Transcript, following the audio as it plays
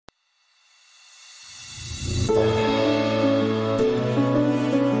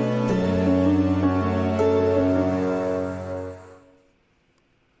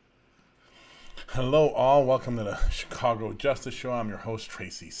welcome to the Chicago Justice Show. I'm your host,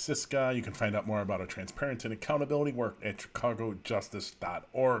 Tracy Siska. You can find out more about our transparency and accountability work at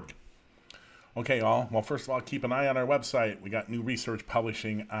chicagojustice.org. Okay, y'all. Well, first of all, keep an eye on our website. We got new research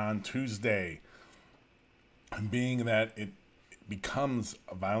publishing on Tuesday. Being that it becomes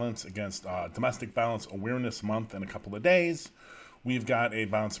violence against Domestic Violence Awareness Month in a couple of days, we've got a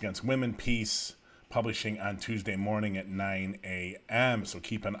Violence Against Women piece publishing on Tuesday morning at 9 a.m. So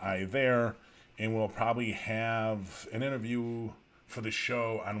keep an eye there. And we'll probably have an interview for the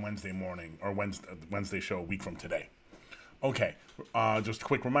show on Wednesday morning, or Wednesday show a week from today. Okay, just a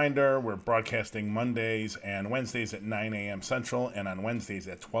quick reminder, we're broadcasting Mondays and Wednesdays at 9 a.m. Central, and on Wednesdays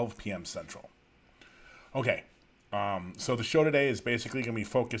at 12 p.m. Central. Okay, so the show today is basically going to be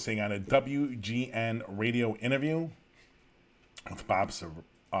focusing on a WGN radio interview with Bob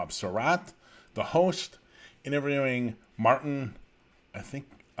Surratt, the host, interviewing Martin,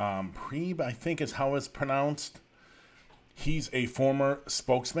 Priebe, I think is how it's pronounced. He's a former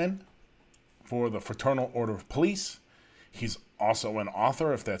spokesman for the Fraternal Order of Police. He's also an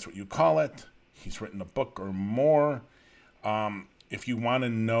author, if that's what you call it. He's written a book or more. If you want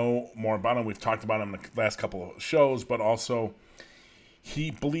to know more about him, we've talked about him in the last couple of shows, but also he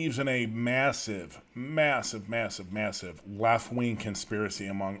believes in a massive left-wing conspiracy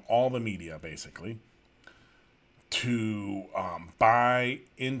among all the media, basically, to buy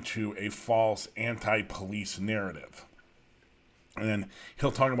into a false anti-police narrative. And then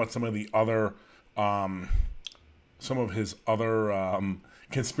he'll talk about some of the other,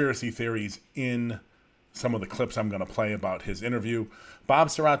 conspiracy theories in some of the clips I'm going to play about his interview. Bob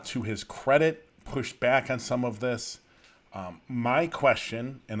Surratt, to his credit, pushed back on some of this. My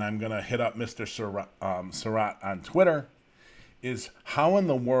question, and I'm going to hit up Mr. Surratt on Twitter, is how in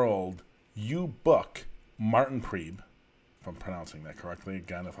the world you book Martin Priebe, if I'm pronouncing that correctly.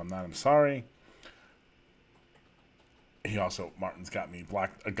 Again, if I'm not, I'm sorry. Martin's got me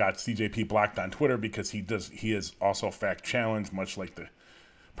blocked. Got CJP blocked on Twitter because he is also fact challenged, much like the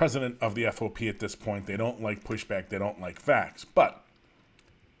president of the FOP at this point. They don't like pushback. They don't like facts. But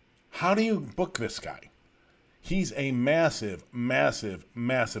how do you book this guy? He's a massive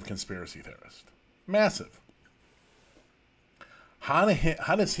conspiracy theorist. Massive. How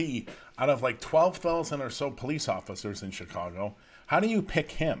does he, out of like 12,000 or so police officers in Chicago, how do you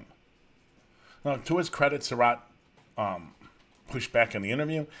pick him? Now, to his credit, Surratt pushed back in the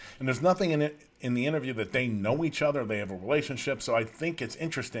interview, and there's nothing in the interview that they know each other, they have a relationship, so I think it's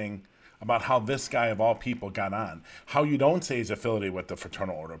interesting about how this guy of all people got on. How you don't say he's affiliated with the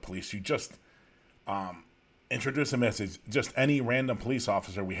Fraternal Order of Police, you just introduce him as just any random police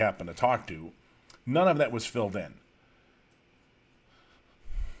officer we happen to talk to. None of that was filled in.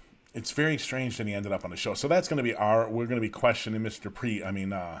 It's very strange that he ended up on the show. So that's going to be we're going to be questioning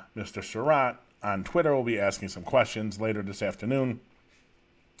Mr. Surratt on Twitter. We'll be asking some questions later this afternoon.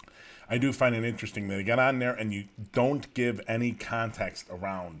 I do find it interesting that he got on there and you don't give any context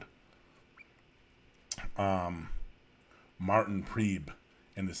around Martin Priebe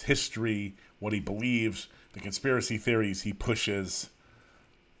and his history, what he believes, the conspiracy theories he pushes.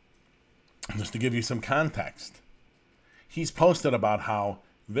 Just to give you some context, he's posted about how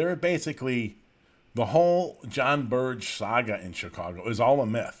they're basically, the whole John Burge saga in Chicago is all a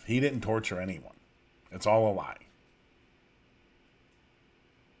myth. He didn't torture anyone. It's all a lie.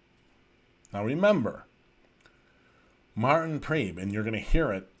 Now remember, Martin Priebe, and you're going to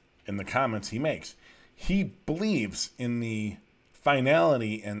hear it in the comments he makes, he believes in the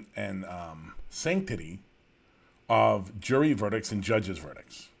finality and sanctity of jury verdicts and judges'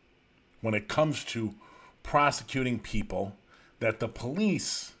 verdicts when it comes to prosecuting people that the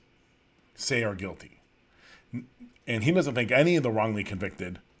police say are guilty. And he doesn't think any of the wrongly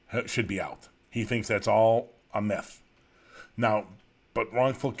convicted should be out. He thinks that's all a myth. Now, but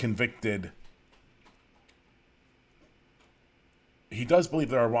wrongful convicted, he does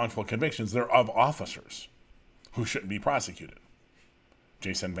believe there are wrongful convictions. They're of officers who shouldn't be prosecuted.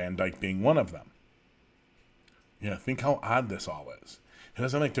 Jason Van Dyke being one of them. Yeah, think how odd this all is. It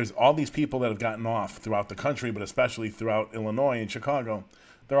doesn't make there's all these people that have gotten off throughout the country, but especially throughout Illinois and Chicago.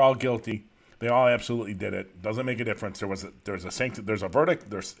 They're all guilty. They all absolutely did it. Doesn't make a difference. There's a verdict.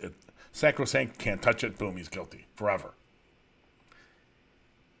 There's sacrosanct. Can't touch it. Boom. He's guilty forever.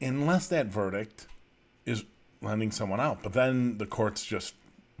 Unless that verdict is lending someone out, but then the courts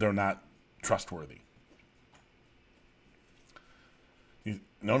they're not trustworthy. You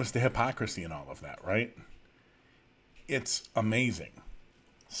notice the hypocrisy in all of that, right? It's amazing.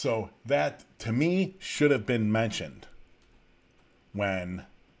 So that, to me, should have been mentioned when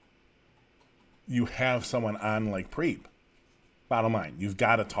you have someone on like Priebe. Bottom line, you've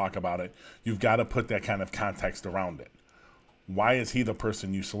got to talk about it. You've got to put that kind of context around it. Why is he the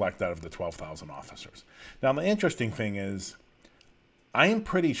person you select out of the 12,000 officers? Now, the interesting thing is, I'm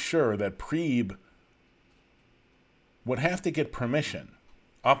pretty sure that Preeb would have to get permission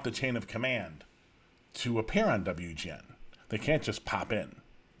up the chain of command to appear on WGN. They can't just pop in.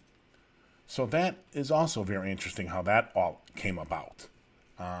 So that is also very interesting how that all came about.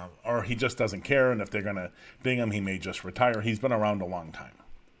 Or he just doesn't care, and if they're going to ding him, he may just retire. He's been around a long time.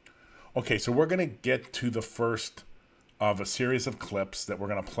 Okay, so we're going to get to the first of a series of clips that we're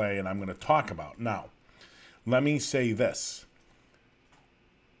going to play and I'm going to talk about. Now, let me say this.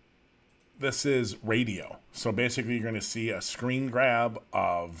 This is radio. So basically you're going to see a screen grab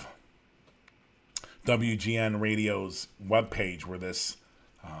of WGN Radio's webpage where this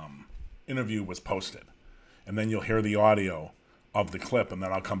interview was posted. And then you'll hear the audio of the clip, and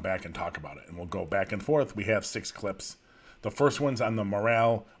then I'll come back and talk about it. And we'll go back and forth. We have 6 clips. The first one's on the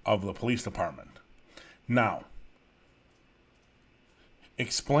morale of the police department. Now,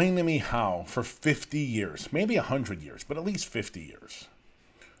 explain to me how for 50 years, maybe 100 years, but at least 50 years,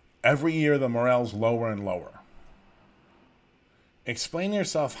 every year the morale's lower and lower. Explain to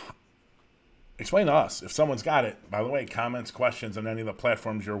us, if someone's got it. By the way, comments, questions on any of the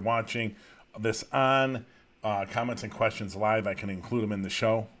platforms you're watching this on, comments and questions live, I can include them in the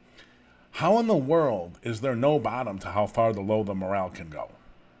show. How in the world is there no bottom to how far low the morale can go?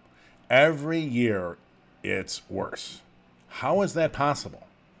 Every year it's worse. How is that possible?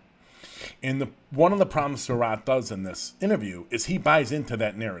 And one of the problems Surratt does in this interview is he buys into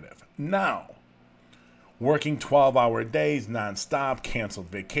that narrative. Now, working 12-hour days nonstop, canceled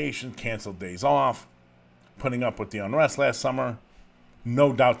vacations, canceled days off, putting up with the unrest last summer,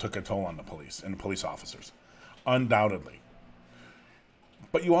 no doubt took a toll on the police and police officers. Undoubtedly.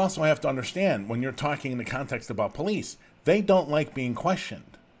 But you also have to understand, when you're talking in the context about police, they don't like being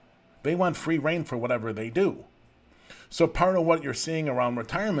questioned. They want free reign for whatever they do. So part of what you're seeing around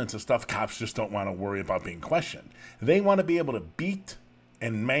retirements and stuff, cops just don't want to worry about being questioned. They want to be able to beat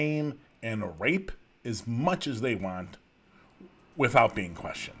and maim and rape as much as they want without being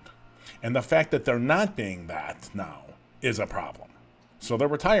questioned. And the fact that they're not being that now is a problem. So they're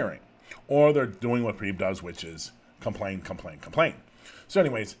retiring. Or they're doing what Preeb does, which is complain, complain, complain. So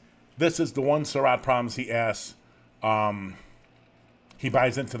anyways, this is the one Surratt problems he asks. He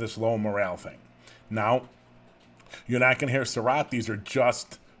buys into this low morale thing. Now, you're not going to hear Surratt. These are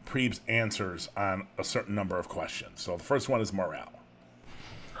just Preeb's answers on a certain number of questions. So the first one is morale.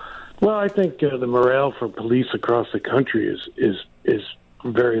 Well, I think the morale for police across the country is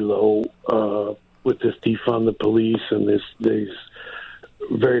very low with this defund the police and these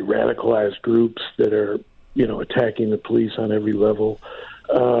very radicalized groups that are, attacking the police on every level.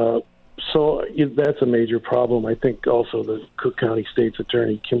 So that's a major problem. I think also the Cook County State's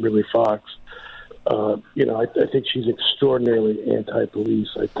Attorney, Kimberly Fox, I think she's extraordinarily anti-police.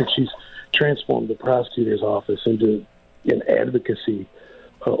 I think she's transformed the prosecutor's office into an advocacy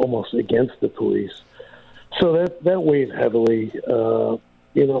almost against the police. So that weighs heavily.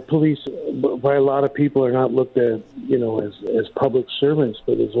 Police by a lot of people are not looked at, as public servants,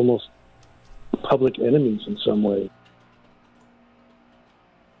 but as almost public enemies in some way.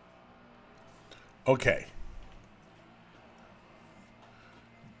 Okay.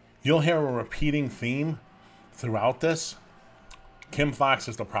 You'll hear a repeating theme throughout this. Kim Fox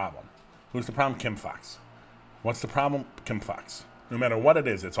is the problem. Who's the problem? Kim Fox. What's the problem? Kim Fox. No matter what it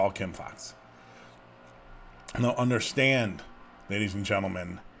is, it's all Kim Fox. Now understand, ladies and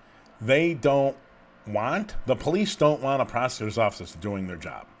gentlemen, the police don't want a prosecutor's office doing their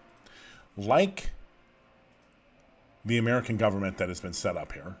job. Like the American government that has been set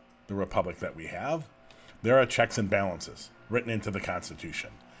up here, the republic that we have, there are checks and balances written into the Constitution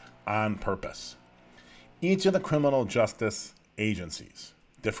on purpose. Each of the criminal justice agencies,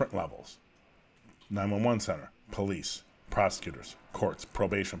 different levels, 911 center, police, prosecutors, courts,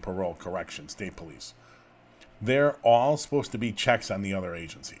 probation, parole, corrections, state police, they're all supposed to be checks on the other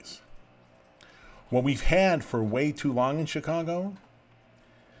agencies. What we've had for way too long in Chicago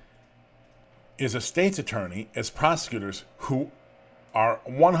is a state's attorney as prosecutors who are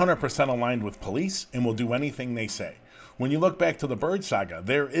 100% aligned with police and will do anything they say. When you look back to the Byrd saga,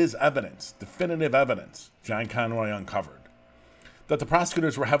 there is evidence, definitive evidence, John Conroy uncovered, that the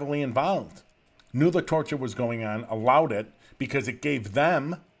prosecutors were heavily involved, knew the torture was going on, allowed it because it gave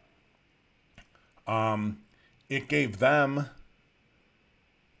them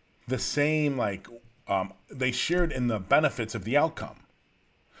the same, they shared in the benefits of the outcome.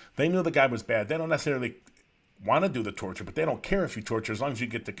 They knew the guy was bad. They don't necessarily want to do the torture, but they don't care if you torture as long as you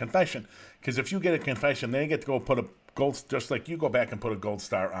get the confession. Because if you get a confession, they get to go put a gold, just like you go back and put a gold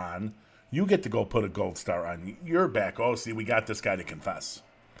star on, you get to go put a gold star on your back. Oh, see, we got this guy to confess.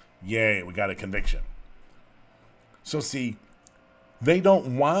 Yay, we got a conviction. So see, they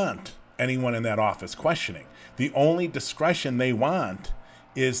don't want anyone in that office questioning. The only discretion they want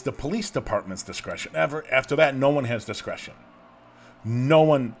is the police department's discretion. After that, no one has discretion. No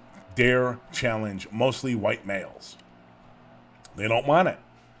one dare challenge mostly white males. They don't want it.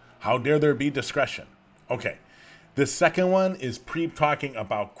 How dare there be discretion? Okay. The second one is talking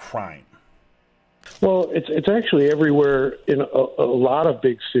about crime. Well, it's actually everywhere in a lot of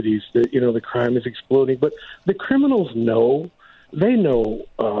big cities that the crime is exploding. But the criminals know. They know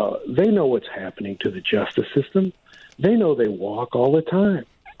what's happening to the justice system. They know they walk all the time.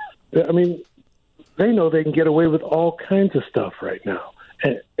 I mean, they know they can get away with all kinds of stuff right now,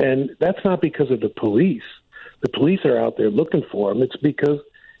 and that's not because of the police. The police are out there looking for them. It's because,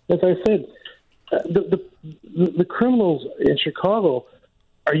 as I said, the criminals in Chicago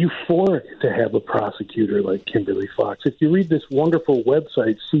are euphoric to have a prosecutor like Kimberly Fox. If you read this wonderful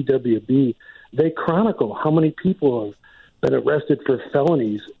website, CWB, they chronicle how many people have been arrested for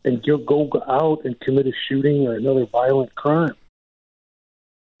felonies and go out and commit a shooting or another violent crime.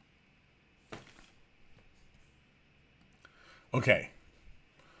 Okay.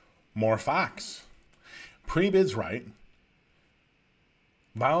 More Fox. Preeb's right.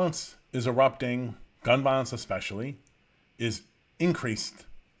 Violence is erupting, gun violence especially, is increased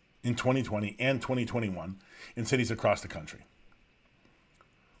in 2020 and 2021 in cities across the country.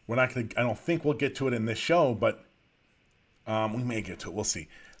 I don't think we'll get to it in this show, but we may get to it. We'll see.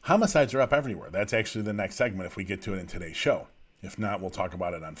 Homicides are up everywhere. That's actually the next segment if we get to it in today's show. If not, we'll talk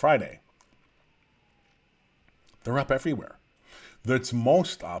about it on Friday. They're up everywhere. That's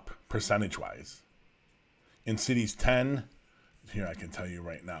most up, percentage-wise, in cities 10. Here, I can tell you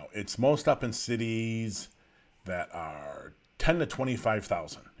right now. It's most up in cities that are 10 to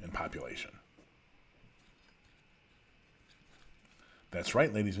 25,000 in population. That's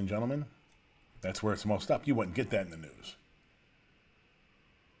right, ladies and gentlemen. That's where it's most up. You wouldn't get that in the news.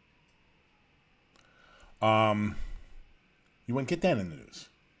 You wouldn't get that in the news.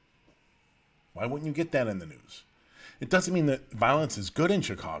 Why wouldn't you get that in the news? It doesn't mean that violence is good in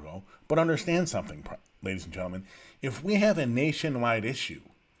Chicago, but understand something, ladies and gentlemen. If we have a nationwide issue,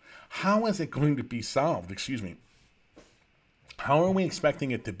 how is it going to be solved? Excuse me. How are we expecting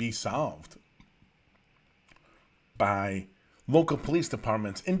it to be solved by local police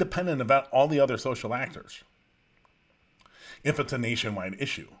departments, independent of all the other social actors, if it's a nationwide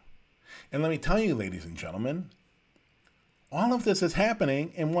issue? And let me tell you, ladies and gentlemen, all of this is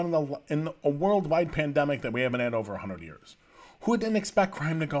happening in a worldwide pandemic that we haven't had over 100 years. Who didn't expect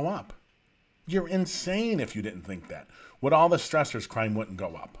crime to go up? You're insane if you didn't think that. With all the stressors, crime wouldn't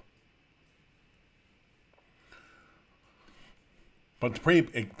go up. But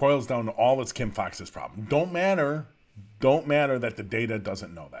it boils down to all it's Kim Fox's problem. Don't matter that the data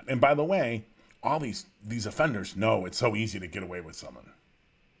doesn't know that. And by the way, all these offenders know it's so easy to get away with someone.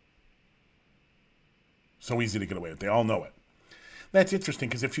 So easy to get away with. They all know it. That's interesting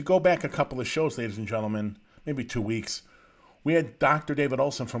because if you go back a couple of shows, ladies and gentlemen, maybe 2 weeks, we had Dr. David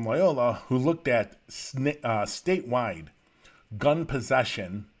Olson from Loyola who looked at statewide gun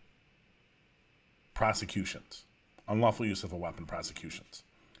possession prosecutions, unlawful use of a weapon prosecutions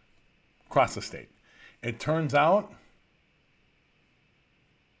across the state. It turns out,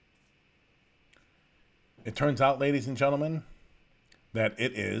 ladies and gentlemen, that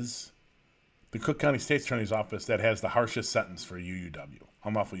it is the Cook County State's Attorney's Office that has the harshest sentence for UUW,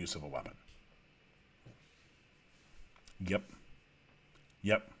 unlawful use of a weapon. Yep.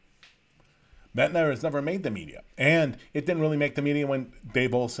 That has never made the media. And it didn't really make the media when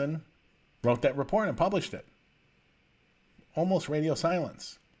Dave Olson wrote that report and published it. Almost radio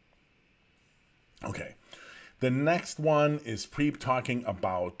silence. Okay. The next one is Preeb talking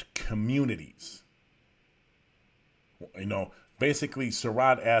about communities. Basically,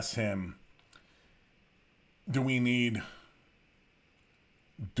 Surratt asks him, do we need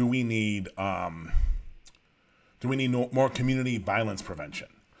more community violence prevention?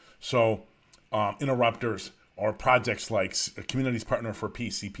 So interrupters or projects like Communities Partner for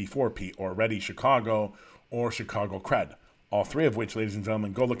Peace, CP4P, or Ready Chicago, or Chicago Cred. All three of which, ladies and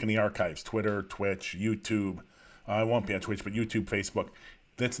gentlemen, go look in the archives. Twitter, Twitch, YouTube. I won't be on Twitch, but YouTube, Facebook.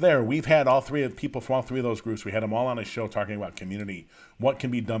 That's there. We've had people from all three of those groups. We had them all on a show talking about community. What can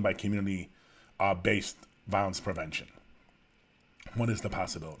be done by community-based violence prevention? What is the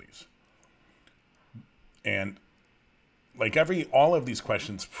possibilities? And like all of these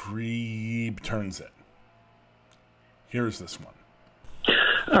questions, Preeb turns it. Here's this one.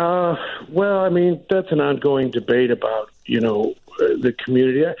 Well, I mean, that's an ongoing debate about, the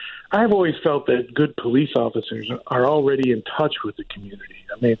community. I've always felt that good police officers are already in touch with the community.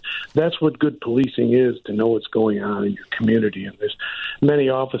 I mean, that's what good policing is, to know what's going on in your community. And there's many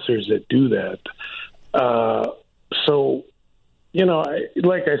officers that do that. So,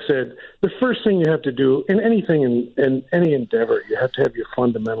 like I said, the first thing you have to do in anything, in any endeavor, you have to have your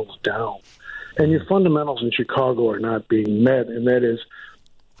fundamentals down. And your fundamentals in Chicago are not being met, and that is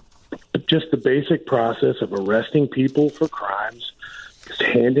just the basic process of arresting people for crimes, just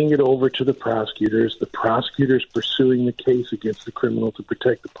handing it over to the prosecutors pursuing the case against the criminal to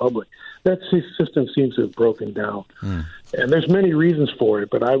protect the public. That system seems to have broken down. And there's many reasons for it,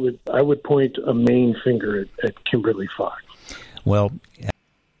 but I would point a main finger at Kimberly Foxx. Well,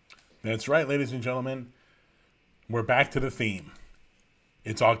 that's right, ladies and gentlemen. We're back to the theme.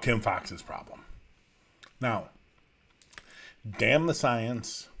 It's all Kim Foxx's problem. Now, damn the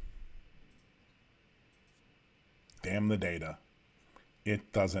science. Damn the data.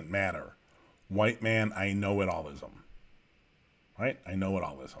 It doesn't matter. White man, I know it allism. Right? I know it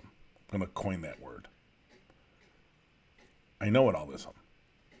allism. I'm going to coin that word. I know it allism.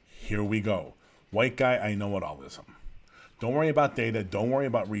 Here we go. White guy, I know it allism. Don't worry about data. Don't worry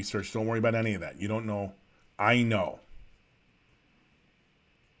about research. Don't worry about any of that. You don't know. I know.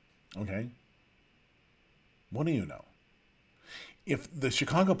 Okay? What do you know? If the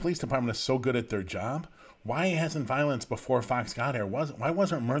Chicago Police Department is so good at their job, why hasn't violence before Foxx got here? Why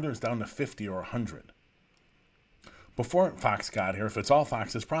wasn't murders down to 50 or 100? Before Foxx got here, if it's all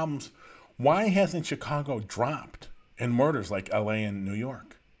Foxx's problems, why hasn't Chicago dropped in murders like LA and New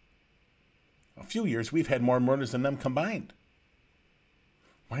York? A few years, we've had more murders than them combined.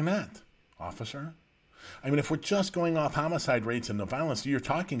 Why not, officer? I mean, if we're just going off homicide rates and the violence you're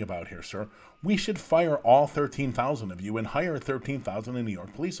talking about here, sir, we should fire all 13,000 of you and hire 13,000 New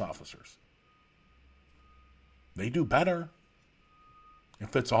York police officers. They do better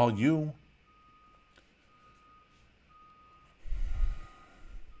if it's all you.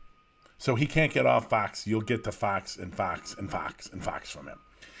 So he can't get off Foxx. You'll get to Foxx and Foxx and Foxx and Foxx from him.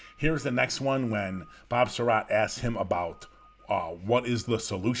 Here's the next one when Bob Surratt asks him about what is the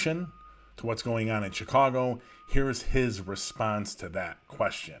solution to what's going on in Chicago. Here's his response to that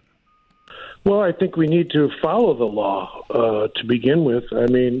question. Well, I think we need to follow the law to begin with. I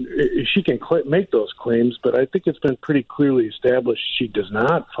mean, she can make those claims, but I think it's been pretty clearly established she does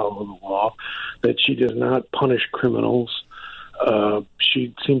not follow the law, that she does not punish criminals.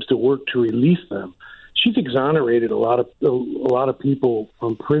 She seems to work to release them. She's exonerated a lot of people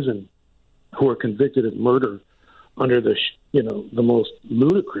from prison who are convicted of murder under the most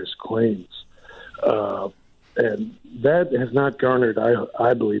ludicrous claims. And that has not garnered,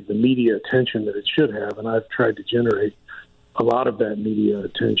 I believe, the media attention that it should have, and I've tried to generate a lot of that media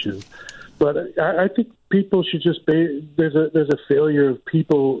attention. But I think people should just there's a failure of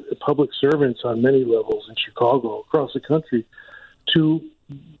people, public servants on many levels in Chicago, across the country, to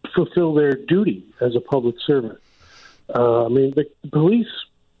fulfill their duty as a public servant. I mean, the police,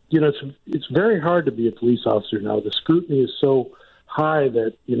 it's very hard to be a police officer now. The scrutiny is so high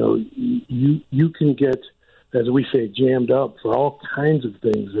that, you can get, as we say, jammed up for all kinds of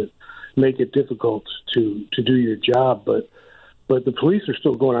things that make it difficult to do your job. But the police are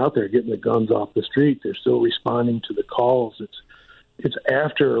still going out there getting the guns off the street. They're still responding to the calls. It's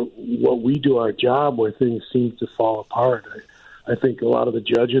after what we do our job where things seem to fall apart. I think a lot of the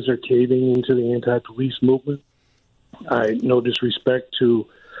judges are caving into the anti-police movement. No disrespect to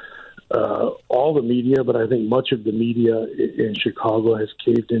all the media, but I think much of the media in Chicago has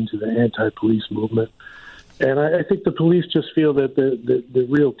caved into the anti-police movement. And I think the police just feel that the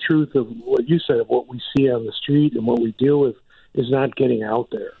real truth of what you said, of what we see on the street and what we deal with, is not getting out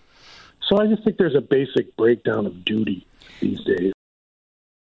there. So I just think there's a basic breakdown of duty these days.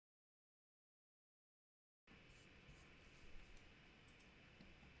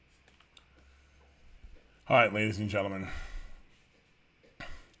 All right, ladies and gentlemen.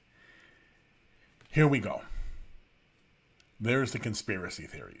 Here we go. There's the conspiracy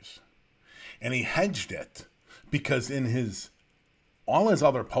theories. And he hedged it because in all his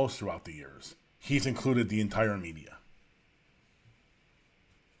other posts throughout the years, he's included the entire media.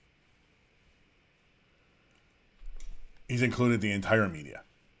 He's included the entire media.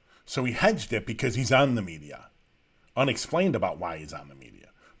 So he hedged it because he's on the media. Unexplained about why he's on the media.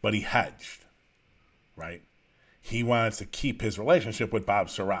 But he hedged. Right? He wants to keep his relationship with Bob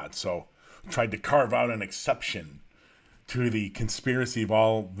Surratt. So tried to carve out an exception to the conspiracy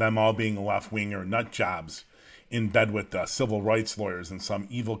of them all being left-winger nut jobs in bed with civil rights lawyers and some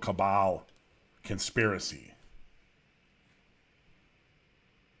evil cabal conspiracy.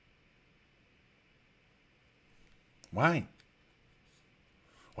 Why?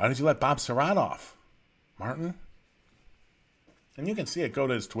 Why did you let Bob Surratt off, Martin? And you can see it. Go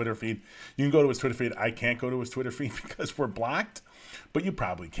to his Twitter feed. You can go to his Twitter feed. I can't go to his Twitter feed because we're blocked, but you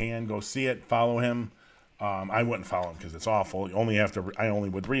probably can. Go see it. Follow him. I wouldn't follow him because it's awful. I only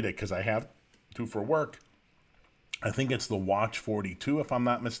would read it because I have to for work. I think it's the Watch 42, if I'm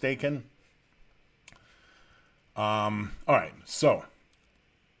not mistaken. All right. So,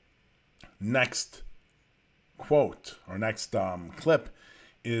 next quote or next clip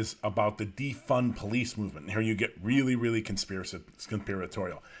is about the defund police movement. Here you get really, really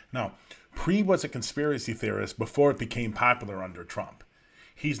conspiratorial. Now, Preeb was a conspiracy theorist before it became popular under Trump.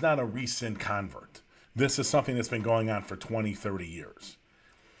 He's not a recent convert. This is something that's been going on for 20, 30 years.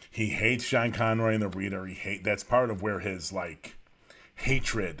 He hates John Conroy and the Reader. That's part of where his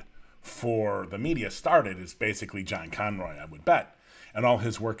hatred for the media started, is basically John Conroy, I would bet, and all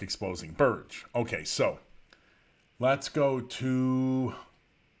his work exposing Burge. Okay, so let's go to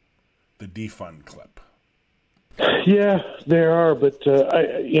the defund clip. Yeah, there are, but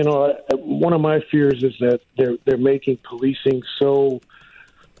one of my fears is that they're making policing so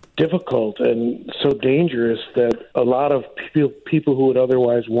difficult and so dangerous that a lot of people who would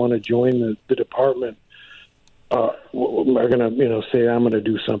otherwise want to join the department are going to say, I'm going to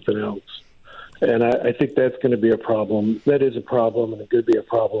do something else. And I think that's going to be a problem. That is a problem, and it could be a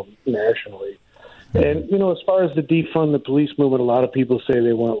problem nationally. And, as far as the defund the police movement, a lot of people say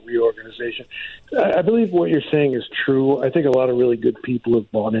they want reorganization. I believe what you're saying is true. I think a lot of really good people have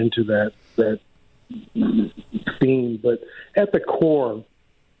bought into that theme. But at the core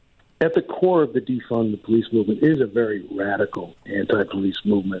of the defund the police movement is a very radical anti-police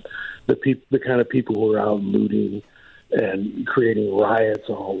movement. The kind of people who are out looting and creating riots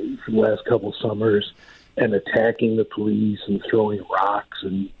all for the last couple summers and attacking the police and throwing rocks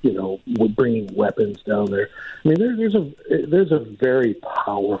and bringing weapons down there. I mean, there's a very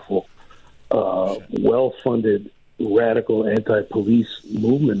powerful, well-funded, radical anti-police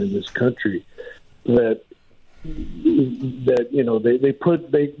movement in this country that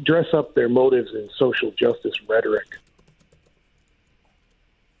they dress up their motives in social justice rhetoric.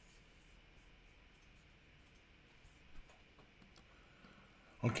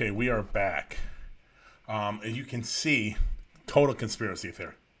 Okay, we are back. As you can see, total conspiracy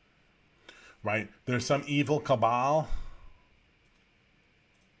theory, right? There's some evil cabal,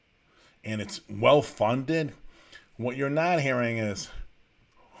 and it's well-funded. What you're not hearing is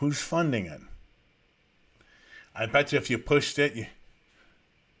who's funding it. I bet you if you pushed it,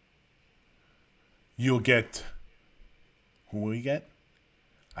 you'll get... Who will you get?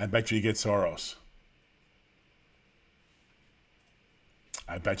 I bet you get Soros.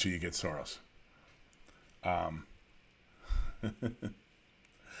 I bet you get Soros.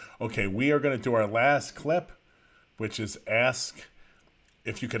 Okay, we are going to do our last clip, which is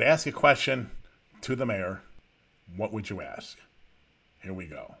if you could ask a question to the mayor, what would you ask? Here we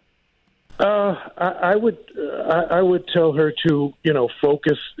go. I would tell her to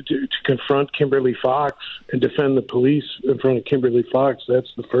focus to confront Kimberly Fox and defend the police in front of Kimberly Fox.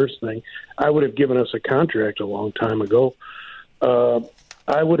 That's the first thing. I would have given us a contract a long time ago.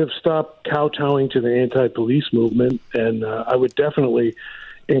 I would have stopped kowtowing to the anti-police movement, and I would definitely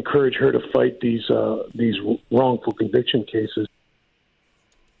encourage her to fight these wrongful conviction cases.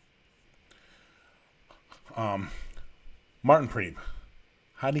 Martin Preeb,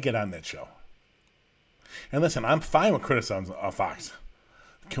 how did he get on that show? And listen, I'm fine with criticisms of Fox.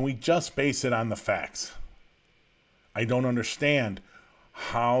 Can we just base it on the facts? I don't understand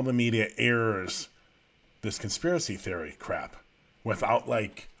how the media airs this conspiracy theory crap without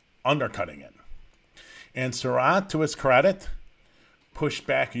undercutting it. And Surratt, to his credit, pushed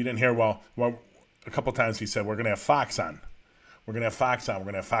back. You didn't hear, well, a couple times he said, we're going to have Fox on. We're going to have Fox on. We're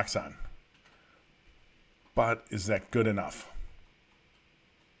going to have Fox on. But is that good enough?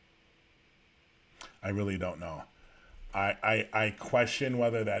 I really don't know. I question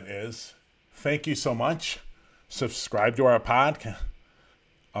whether that is. Thank you so much. Subscribe to our podcast,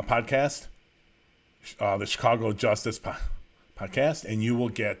 the Chicago Justice Podcast, and you will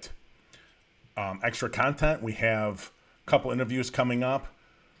get extra content. We have a couple interviews coming up.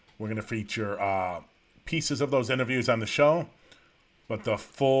 We're going to feature pieces of those interviews on the show, but the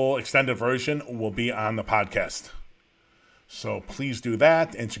full extended version will be on the podcast. So please do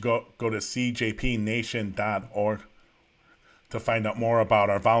that, and you go to cjpnation.org to find out more about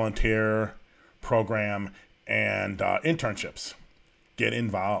our volunteer program and internships. Get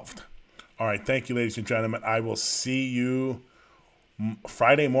involved. All right, thank you, ladies and gentlemen. I will see you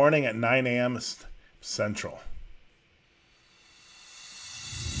Friday morning at 9 a.m. Central.